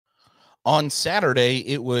On Saturday,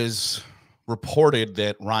 it was reported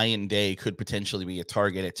that Ryan Day could potentially be a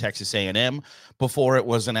target at Texas A&M before it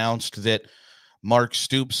was announced that Mark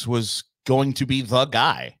Stoops was going to be the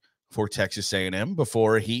guy for Texas A&M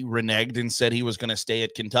before he reneged and said he was going to stay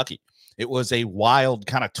at Kentucky. It was a wild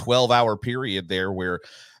kind of 12-hour period there where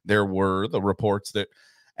there were the reports that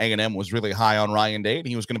A&M was really high on Ryan Day and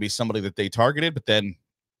he was going to be somebody that they targeted, but then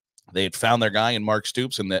they had found their guy in Mark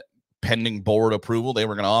Stoops, and that pending board approval, they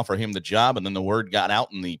were going to offer him the job. And then the word got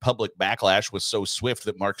out, and the public backlash was so swift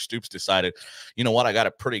that Mark Stoops decided, you know what, I got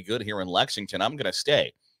it pretty good here in Lexington. I'm going to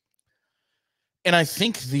stay. And I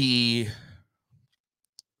think the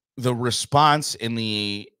response and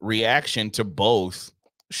the reaction to both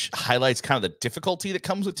highlights kind of the difficulty that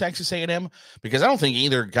comes with Texas A&M, because I don't think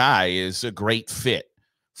either guy is a great fit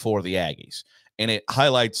for the Aggies. And it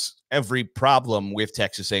highlights every problem with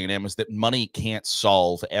Texas A&M is that money can't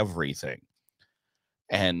solve everything.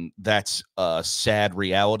 And that's a sad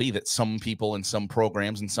reality that some people in some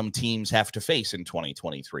programs and some teams have to face in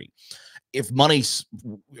 2023. If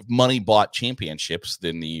money bought championships,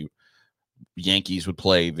 then the Yankees would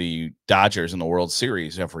play the Dodgers in the World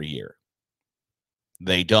Series every year.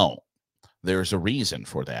 They don't. There's a reason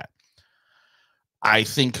for that. I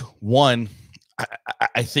think, one,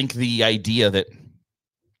 I think the idea that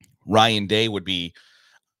Ryan Day would be,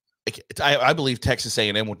 I believe Texas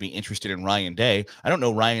A&M would be interested in Ryan Day. I don't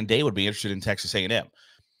know Ryan Day would be interested in Texas A&M.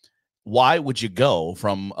 Why would you go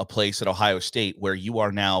from a place at Ohio State where you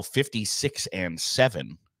are now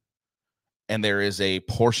 56-7, and there is a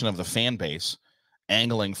portion of the fan base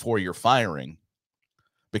angling for your firing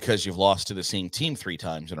because you've lost to the same team 3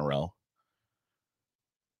 times in a row?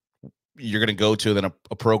 You're going to go to then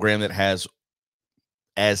a program that has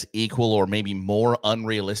as equal or maybe more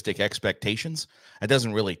unrealistic expectations. It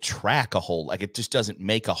doesn't really track a whole, like, it just doesn't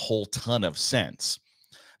make a whole ton of sense.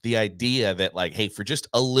 The idea that, like, hey, for just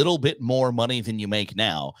a little bit more money than you make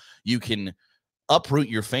now, you can uproot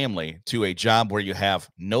your family to a job where you have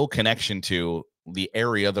no connection to the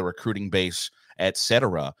area, the recruiting base,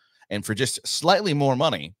 etc. And for just slightly more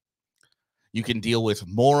money, you can deal with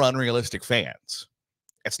more unrealistic fans.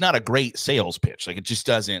 It's not a great sales pitch. Like, it just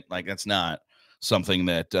doesn't, like, that's not something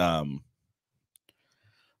that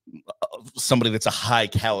somebody that's a high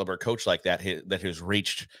caliber coach like that that has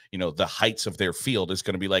reached, the heights of their field is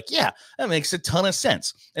going to be like, yeah, that makes a ton of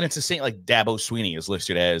sense. And it's the same, like Dabo Swinney is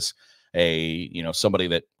listed as a, somebody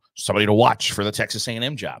to watch for the Texas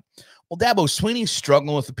A&M job. Well, Dabo Swinney's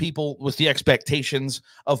struggling with the expectations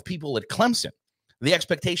of people at Clemson, the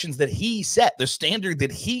expectations that he set, the standard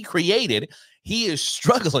that he created. He is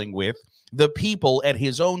struggling with the people at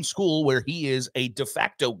his own school where he is a de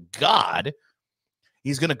facto god.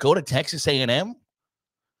 He's going to go to Texas A&M?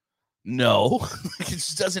 No, it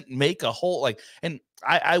just doesn't make a whole, like, and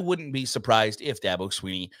I wouldn't be surprised if Dabo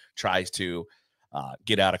Swinney tries to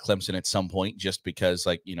get out of Clemson at some point, just because,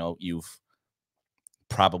 like, you've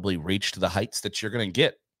probably reached the heights that you're going to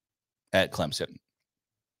get at Clemson.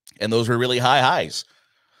 And those were really high highs.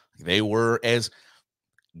 They were as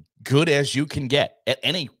good as you can get at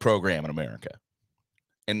any program in America.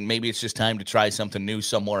 And maybe it's just time to try something new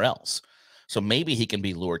somewhere else. So maybe he can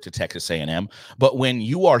be lured to Texas A&M. But when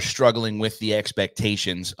you are struggling with the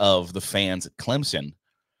expectations of the fans at Clemson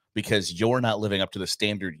because you're not living up to the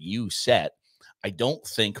standard you set, I don't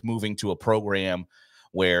think moving to a program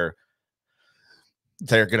where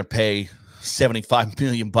they're going to pay $75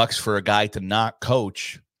 million for a guy to not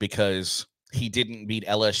coach because he didn't beat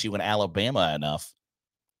LSU and Alabama enough,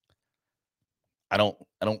 I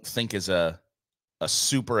don't think is a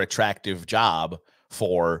super attractive job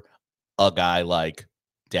for a guy like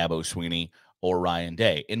Dabo Swinney or Ryan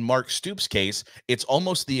Day. In Mark Stoops' case, it's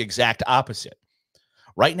almost the exact opposite.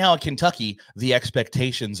 Right now at Kentucky, the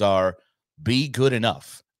expectations are be good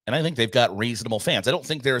enough. And I think they've got reasonable fans. I don't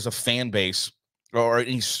think there's a fan base or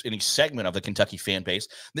any segment of the Kentucky fan base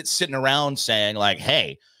that's sitting around saying, like,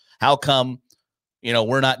 hey, how come,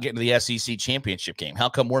 we're not getting to the SEC championship game? How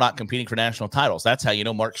come we're not competing for national titles? That's how you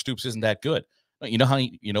know Mark Stoops isn't that good. You know how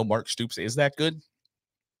you know Mark Stoops is that good?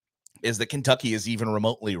 Is that Kentucky is even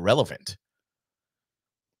remotely relevant.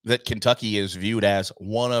 That Kentucky is viewed as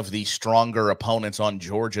one of the stronger opponents on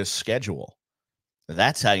Georgia's schedule.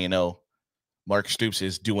 That's how you know Mark Stoops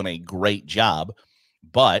is doing a great job,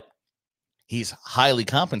 but he's highly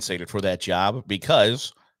compensated for that job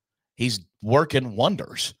because he's working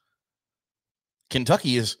wonders.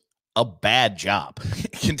 Kentucky is a bad job.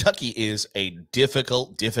 Kentucky is a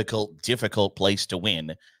difficult place to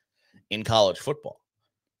win in college football.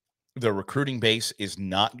 The recruiting base is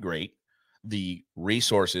not great. The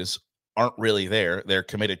resources aren't really there. They're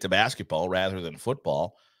committed to basketball rather than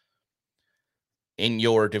football. in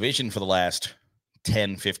your division for the last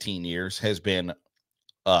 10, 15 years has been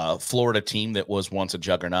Florida team that was once a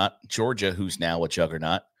juggernaut, Georgia, who's now a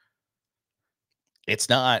juggernaut. It's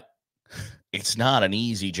not an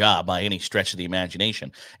easy job by any stretch of the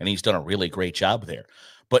imagination, and he's done a really great job there.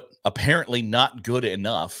 But apparently not good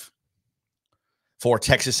enough for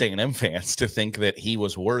Texas A&M fans to think that he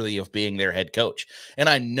was worthy of being their head coach. And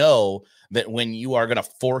I know that when you are going to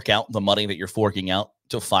fork out the money that you're forking out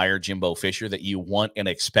to fire Jimbo Fisher, that you want and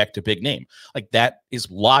expect a big name. Like, that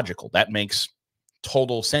is logical. That makes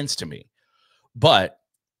total sense to me. But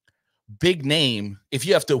big name, if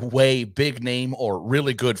you have to weigh big name or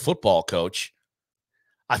really good football coach,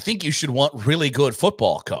 I think you should want really good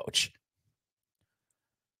football coach.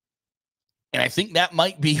 And I think that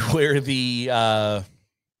might be where the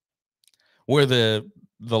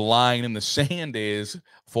line in the sand is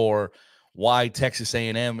for why Texas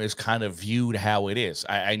A&M is kind of viewed how it is.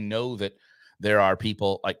 I know that there are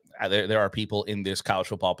people there are people in this college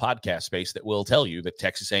football podcast space that will tell you that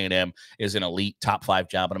Texas A&M is an elite top 5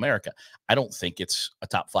 job in America. I don't think it's a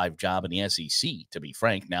top 5 job in the SEC, to be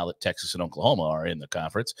frank, now that Texas and Oklahoma are in the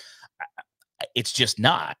conference. It's just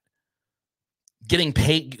not. Getting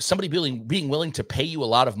paid, somebody being willing to pay you a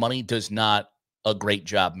lot of money does not a great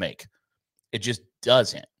job make. It just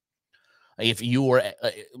doesn't. If you were,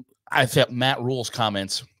 I thought Matt Rule's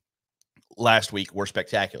comments last week were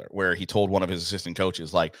spectacular, where he told one of his assistant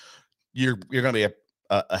coaches, like, you're going to be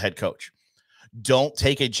a head coach. Don't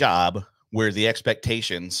take a job where the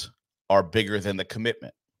expectations are bigger than the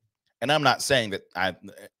commitment. And I'm not saying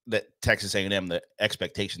that Texas A&M, the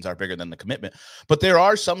expectations are bigger than the commitment, but there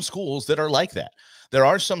are some schools that are like that. There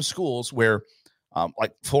are some schools where,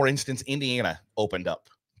 like, for instance, Indiana opened up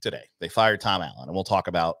today. They fired Tom Allen, and we'll talk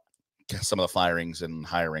about some of the firings and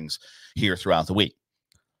hirings here throughout the week.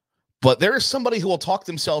 But there is somebody who will talk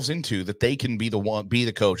themselves into that they can be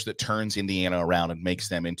the coach that turns Indiana around and makes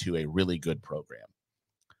them into a really good program.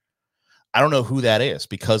 I don't know who that is,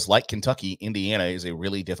 because like Kentucky, Indiana is a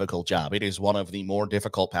really difficult job. It is one of the more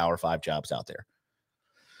difficult Power 5 jobs out there.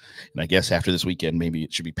 And I guess after this weekend, maybe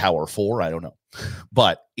it should be Power 4. I don't know.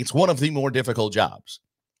 But it's one of the more difficult jobs.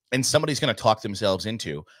 And somebody's going to talk themselves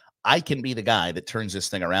into, I can be the guy that turns this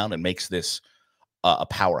thing around and makes this a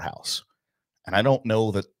powerhouse. And I don't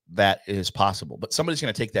know that that is possible. But somebody's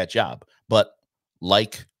going to take that job. But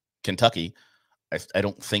like Kentucky, I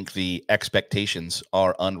don't think the expectations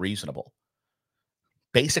are unreasonable.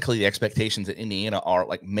 Basically, the expectations at Indiana are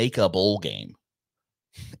like, make a bowl game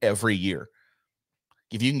every year.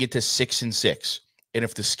 If you can get to 6-6, and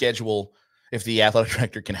if the athletic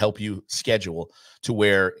director can help you schedule to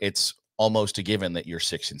where it's almost a given that you're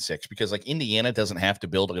 6-6, because like Indiana doesn't have to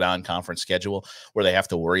build a non-conference schedule where they have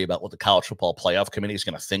to worry about what the college football playoff committee is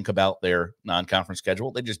going to think about their non-conference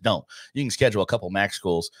schedule. They just don't. You can schedule a couple MAC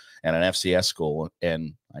schools and an FCS school,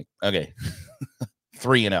 and like, okay,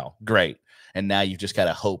 3-0, great. And now you've just got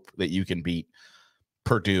to hope that you can beat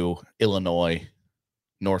Purdue, Illinois,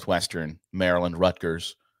 Northwestern, Maryland,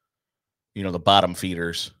 Rutgers, the bottom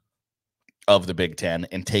feeders of the Big Ten,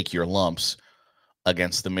 and take your lumps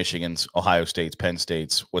against the Michigans, Ohio States, Penn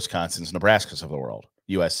States, Wisconsins, Nebraskas of the world,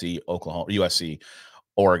 USC, Oklahoma, USC,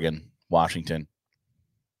 Oregon, Washington.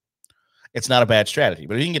 It's not a bad strategy.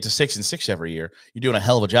 But if you can get to 6-6 every year, you're doing a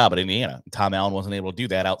hell of a job at Indiana. Tom Allen wasn't able to do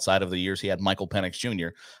that outside of the years he had Michael Penix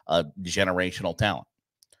Jr., a generational talent.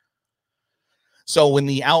 So when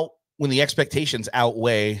the expectations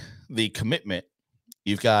outweigh the commitment,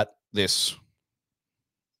 you've got this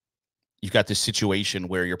situation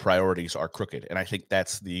where your priorities are crooked. And I think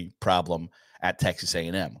that's the problem at Texas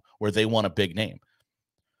A&M, where they want a big name.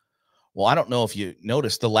 Well, I don't know if you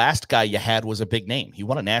noticed, the last guy you had was a big name. He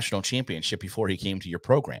won a national championship before he came to your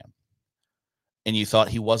program. And you thought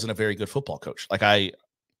he wasn't a very good football coach. Like,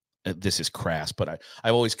 this is crass, but I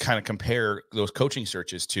always kind of compare those coaching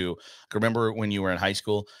searches to, remember when you were in high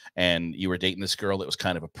school and you were dating this girl that was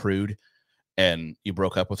kind of a prude, and you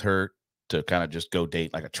broke up with her to kind of just go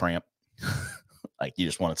date like a tramp? Like, you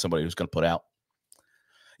just wanted somebody who's going to put out.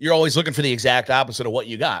 You're always looking for the exact opposite of what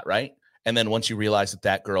you got, right? And then once you realize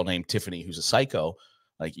that girl named Tiffany, who's a psycho,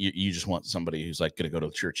 like, you just want somebody who's like going to go to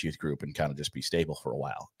the church youth group and kind of just be stable for a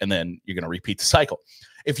while. And then you're going to repeat the cycle.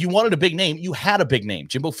 If you wanted a big name, you had a big name.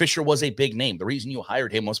 Jimbo Fisher was a big name. The reason you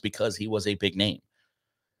hired him was because he was a big name.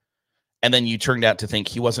 And then you turned out to think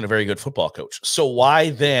he wasn't a very good football coach. So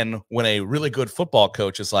why then, when a really good football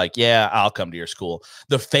coach is like, yeah, I'll come to your school,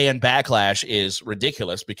 the fan backlash is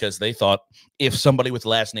ridiculous, because they thought if somebody with the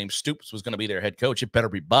last name Stoops was going to be their head coach, it better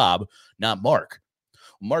be Bob, not Mark.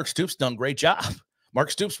 Mark Stoops done a great job.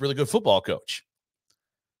 Mark Stoops, really good football coach.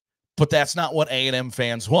 But that's not what A&M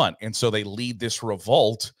fans want. And so they lead this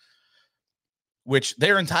revolt, which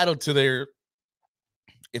they're entitled to their,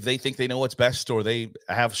 if they think they know what's best or they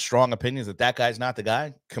have strong opinions that guy's not the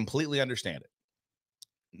guy, completely understand it.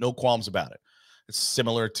 No qualms about it. It's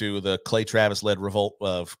similar to the Clay Travis-led revolt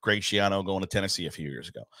of Greg Schiano going to Tennessee a few years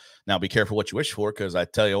ago. Now, be careful what you wish for, because I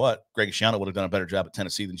tell you what, Greg Schiano would have done a better job at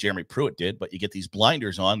Tennessee than Jeremy Pruitt did, but you get these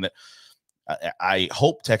blinders on that I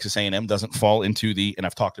hope Texas A&M doesn't fall into the, and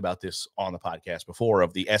I've talked about this on the podcast before,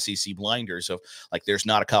 of the SEC blinders of, like, there's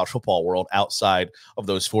not a college football world outside of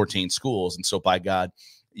those 14 schools. And so, by God,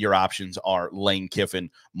 your options are Lane Kiffin,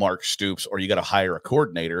 Mark Stoops, or you got to hire a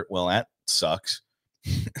coordinator. Well, that sucks.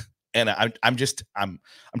 And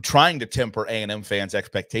I'm trying to temper A&M fans'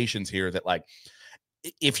 expectations here that, like,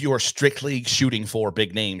 if you are strictly shooting for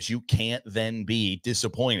big names, you can't then be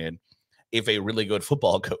disappointed if a really good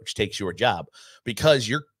football coach takes your job, because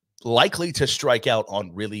you're likely to strike out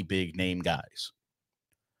on really big name guys.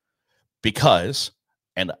 Because,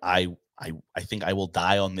 and I think I will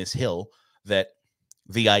die on this hill, that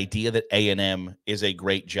the idea that A&M is a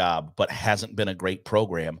great job but hasn't been a great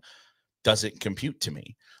program doesn't compute to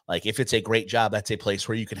me. Like, if it's a great job, that's a place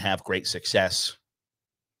where you can have great success,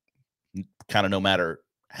 kind of no matter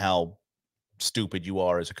how stupid you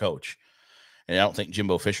are as a coach. And I don't think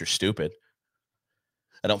Jimbo Fisher's stupid.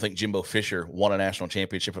 I don't think Jimbo Fisher won a national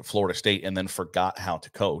championship at Florida State and then forgot how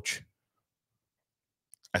to coach.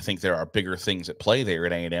 I think there are bigger things at play there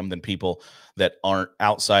at A&M than people that aren't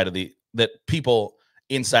outside of that people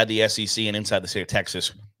inside the SEC and inside the state of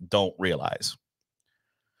Texas don't realize.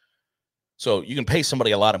 So you can pay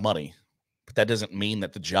somebody a lot of money, but that doesn't mean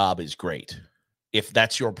that the job is great. If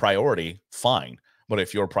that's your priority, fine. But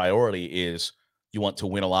if your priority is you want to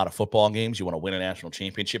win a lot of football games, you want to win a national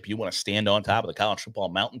championship, you want to stand on top of the college football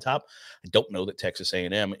mountaintop, I don't know that Texas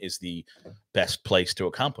A&M is the best place to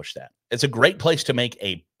accomplish that. It's a great place to make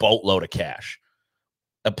a boatload of cash,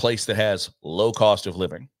 a place that has low cost of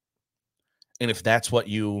living. And if that's what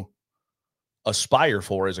you aspire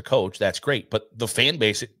for as a coach, that's great. But the fan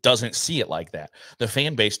base, it doesn't see it like that. The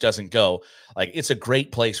fan base doesn't go, like, it's a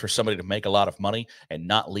great place for somebody to make a lot of money and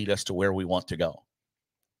not lead us to where we want to go.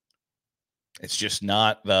 It's just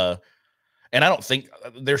not and I don't think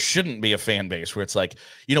there shouldn't be a fan base where it's like,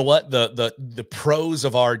 you know what, the pros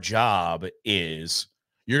of our job is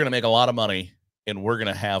you're going to make a lot of money and we're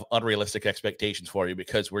going to have unrealistic expectations for you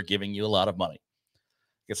because we're giving you a lot of money.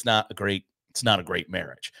 It's not a great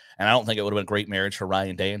marriage. And I don't think it would have been a great marriage for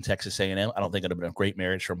Ryan Day in Texas A&M. I don't think it would have been a great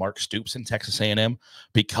marriage for Mark Stoops in Texas A&M,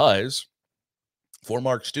 because for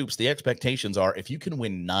Mark Stoops, the expectations are, if you can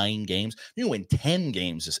win 9 games, you can win 10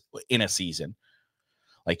 games in a season,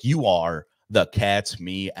 like, you are the cat's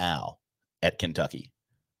meow at Kentucky.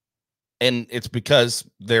 And it's because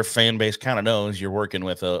their fan base kind of knows you're working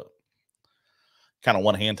with a kind of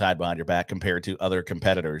one hand tied behind your back compared to other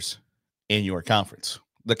competitors in your conference.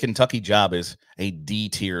 The Kentucky job is a D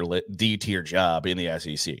tier job in the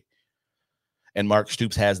SEC. And Mark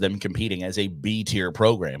Stoops has them competing as a B tier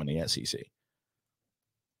program in the SEC.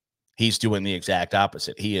 He's doing the exact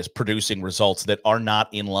opposite. He is producing results that are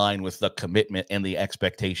not in line with the commitment and the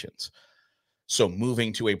expectations. So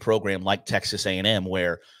moving to a program like Texas A&M,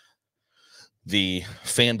 where the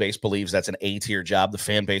fan base believes that's an A-tier job, the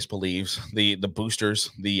fan base believes, the boosters,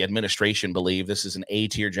 the administration believe this is an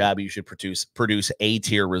A-tier job, you should produce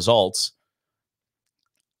A-tier results.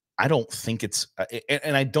 I don't think it's,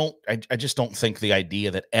 and I just don't think the idea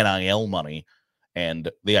that NIL money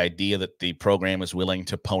and the idea that the program is willing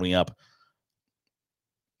to pony up.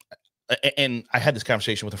 And I had this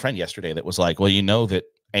conversation with a friend yesterday that was like, well, you know that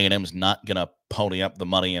A&M's not going to pony up the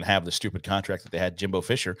money and have the stupid contract that they had Jimbo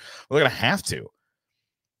Fisher. Well, they're going to have to.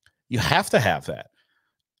 You have to have that.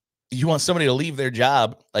 You want somebody to leave their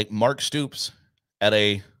job like Mark Stoops at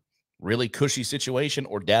a really cushy situation,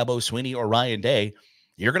 or Dabo, Swinney, or Ryan Day,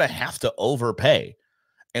 you're going to have to overpay.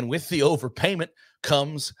 And with the overpayment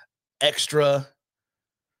comes extra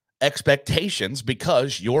expectations,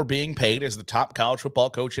 because you're being paid as the top college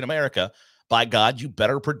football coach in America. By God, you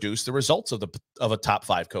better produce the results of a top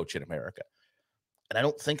 5 coach in America. And I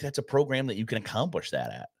don't think that's a program that you can accomplish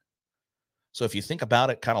that at. So if you think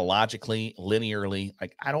about it kind of logically, linearly,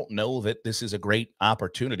 like, I don't know that this is a great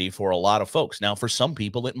opportunity for a lot of folks. Now, for some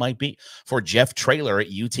people, it might be. For Jeff Traylor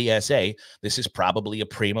at UTSA, this is probably a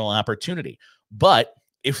primo opportunity. But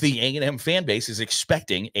if the A&M fan base is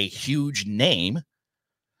expecting a huge name,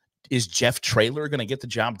 is Jeff Traylor going to get the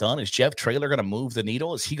job done? Is Jeff Traylor going to move the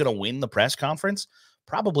needle? Is he going to win the press conference?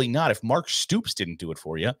 Probably not, if Mark Stoops didn't do it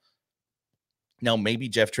for you. Now, maybe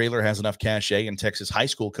Jeff Traylor has enough cachet in Texas high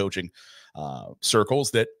school coaching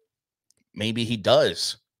circles that maybe he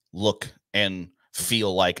does look and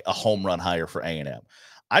feel like a home run hire for A&M.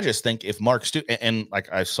 I just think if Mark Stoops, and like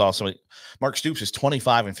I saw somebody, Mark Stoops is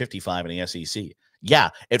 25 and 55 in the SEC. Yeah,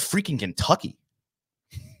 at freaking Kentucky.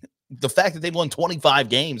 The fact that they've won 25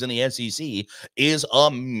 games in the SEC is a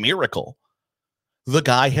miracle. The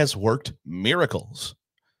guy has worked miracles.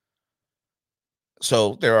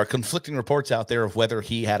 So there are conflicting reports out there of whether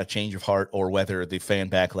he had a change of heart or whether the fan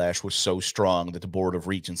backlash was so strong that the Board of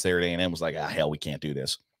Regents there at A&M was like, hell, we can't do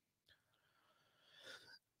this.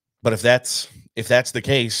 But if that's the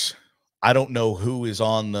case, I don't know who is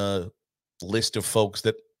on the list of folks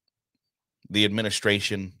that the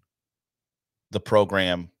administration, the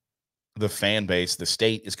program, the fan base, the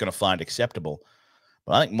state is going to find acceptable.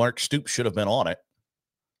 But I think Mark Stoops should have been on it.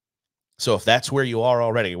 So if that's where you are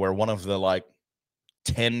already, where one of the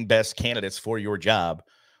 10 best candidates for your job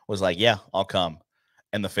was like, yeah, I'll come.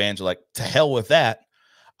 And the fans are like, to hell with that.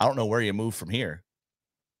 I don't know where you move from here.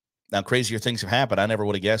 Now, crazier things have happened. I never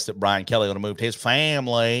would have guessed that Brian Kelly would have moved his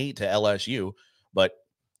family to LSU, but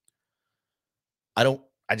I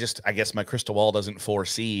guess my crystal ball doesn't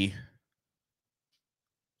foresee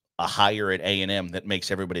a hire at A&M that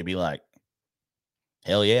makes everybody be like,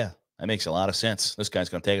 hell yeah, that makes a lot of sense. This guy's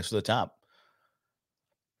going to take us to the top.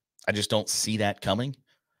 I just don't see that coming.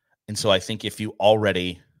 And so I think if you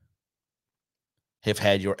already have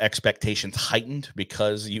had your expectations heightened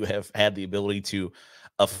because you have had the ability to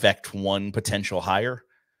affect one potential hire,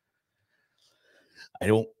 I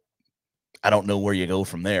don't know where you go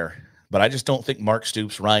from there. But I just don't think Mark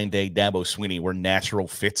Stoops, Ryan Day, Dabo Swinney were natural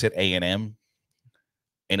fits at A&M.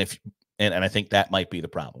 And I think that might be the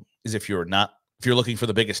problem, is if you're looking for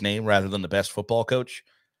the biggest name rather than the best football coach,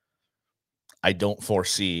 I don't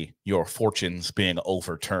foresee your fortunes being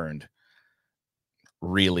overturned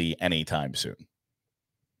really anytime soon.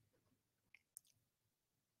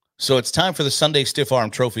 So it's time for the Sunday Stiff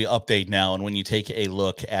Arm Trophy update now. And when you take a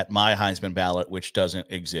look at my Heisman ballot, which doesn't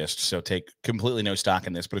exist, so take completely no stock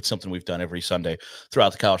in this, but it's something we've done every Sunday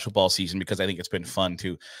throughout the college football season because I think it's been fun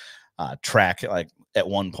to track. Like at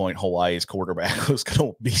one point, Hawaii's quarterback was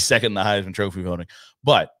going to be second in the Heisman Trophy voting.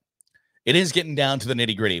 But it is getting down to the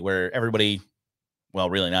nitty gritty where everybody, well,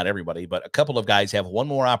 really not everybody, but a couple of guys have one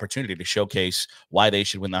more opportunity to showcase why they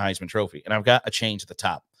should win the Heisman Trophy. And I've got a change at the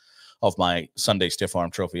top of my Sunday Stiff Arm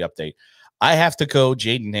Trophy update. I have to go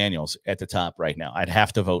Jaden Daniels at the top right now. I'd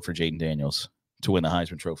have to vote for Jaden Daniels to win the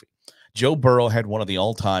Heisman Trophy. Joe Burrow had one of the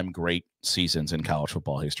all-time great seasons in college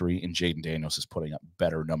football history, and Jaden Daniels is putting up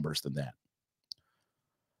better numbers than that.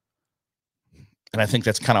 And I think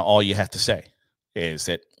that's kind of all you have to say is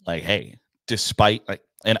that, hey, despite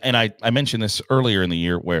and I mentioned this earlier in the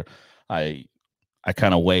year where I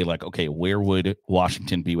kind of weigh okay, where would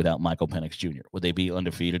Washington be without Michael Penix Jr.? Would they be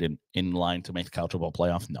undefeated and in line to make the college football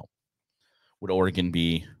playoff? No. Would Oregon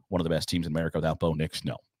be one of the best teams in America without Bo Nix?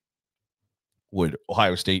 No. Would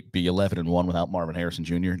Ohio State be 11-1 without Marvin Harrison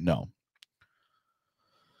Jr.? No.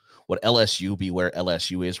 Would LSU be where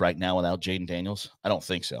LSU is right now without Jaden Daniels? I don't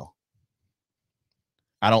think so.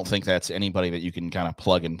 I don't think that's anybody that you can kind of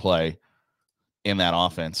plug and play in that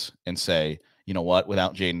offense and say, you know what,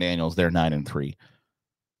 without Jaden Daniels, they're 9-3.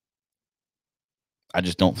 I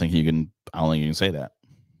just don't think you can. I don't think you can say that.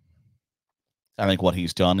 I think what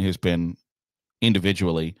he's done has been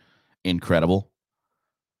individually incredible.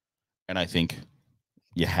 And I think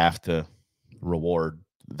you have to reward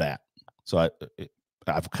that. So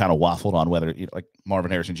I've kind of waffled on whether,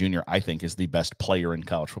 Marvin Harrison Jr., I think, is the best player in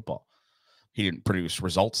college football. He didn't produce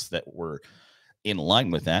results that were in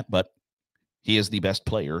line with that, but he is the best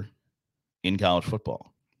player in college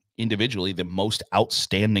football. Individually, the most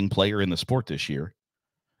outstanding player in the sport this year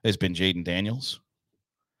has been Jaden Daniels.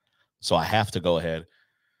 So I have to go ahead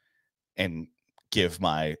and give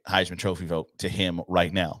my Heisman Trophy vote to him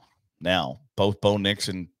right now. Now, both Bo Nix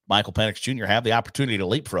and Michael Penix Jr. have the opportunity to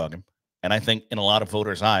leapfrog him. And I think in a lot of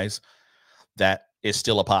voters' eyes, that is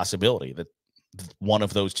still a possibility that one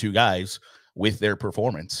of those two guys with their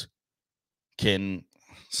performance can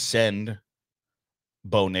send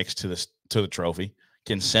Bo Nix to the trophy,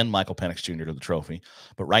 can send Michael Penix Jr. to the trophy.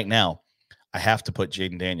 But right now, I have to put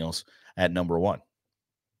Jaden Daniels at number one.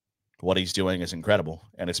 What he's doing is incredible,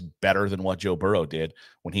 and it's better than what Joe Burrow did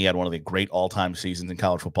when he had one of the great all-time seasons in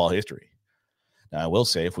college football history. Now, I will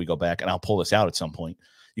say, if we go back, and I'll pull this out at some point,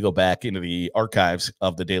 you go back into the archives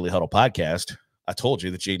of the Daily Huddle podcast, I told you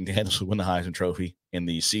that Jaden Daniels would win the Heisman Trophy in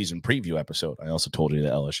the season preview episode. I also told you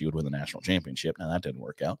that LSU would win the national championship. Now, that didn't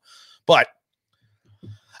work out. But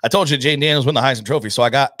I told you Jaden Daniels won the Heisman Trophy, so I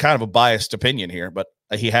got kind of a biased opinion here, but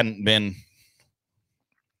he hadn't been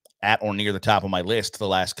at or near the top of my list the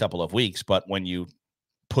last couple of weeks. But when you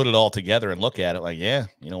put it all together and look at it like, yeah,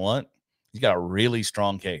 you know what? He's got a really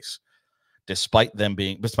strong case. Despite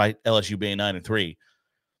LSU being 9-3,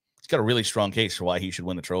 he's got a really strong case for why he should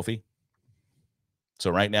win the trophy. So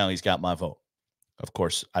right now he's got my vote. Of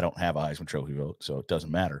course, I don't have a Heisman Trophy vote, so it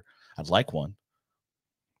doesn't matter. I'd like one.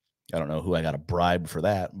 I don't know who I got to bribe for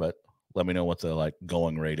that, but let me know what the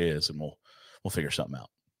going rate is, and we'll figure something out.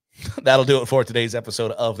 That'll do it for today's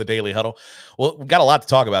episode of the Daily Huddle. Well, we've got a lot to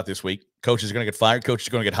talk about this week. Coaches are going to get fired. Coaches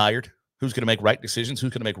are going to get hired. Who's going to make right decisions?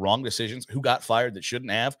 Who's going to make wrong decisions? Who got fired that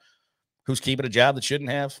shouldn't have? Who's keeping a job that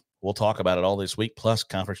shouldn't have? We'll talk about it all this week, plus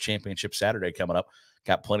Conference Championship Saturday coming up.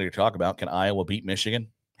 Got plenty to talk about. Can Iowa beat Michigan?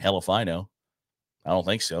 Hell if I know. I don't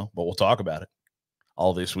think so, but we'll talk about it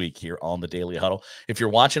all this week here on the Daily Huddle. If you're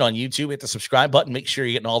watching on YouTube, hit the subscribe button. Make sure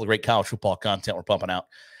you're getting all the great college football content we're pumping out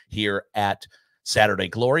here at Saturday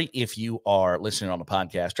Glory. If you are listening on the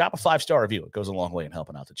podcast, drop a 5-star review. It goes a long way in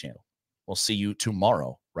helping out the channel. We'll see you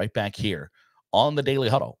tomorrow right back here on the Daily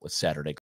Huddle with Saturday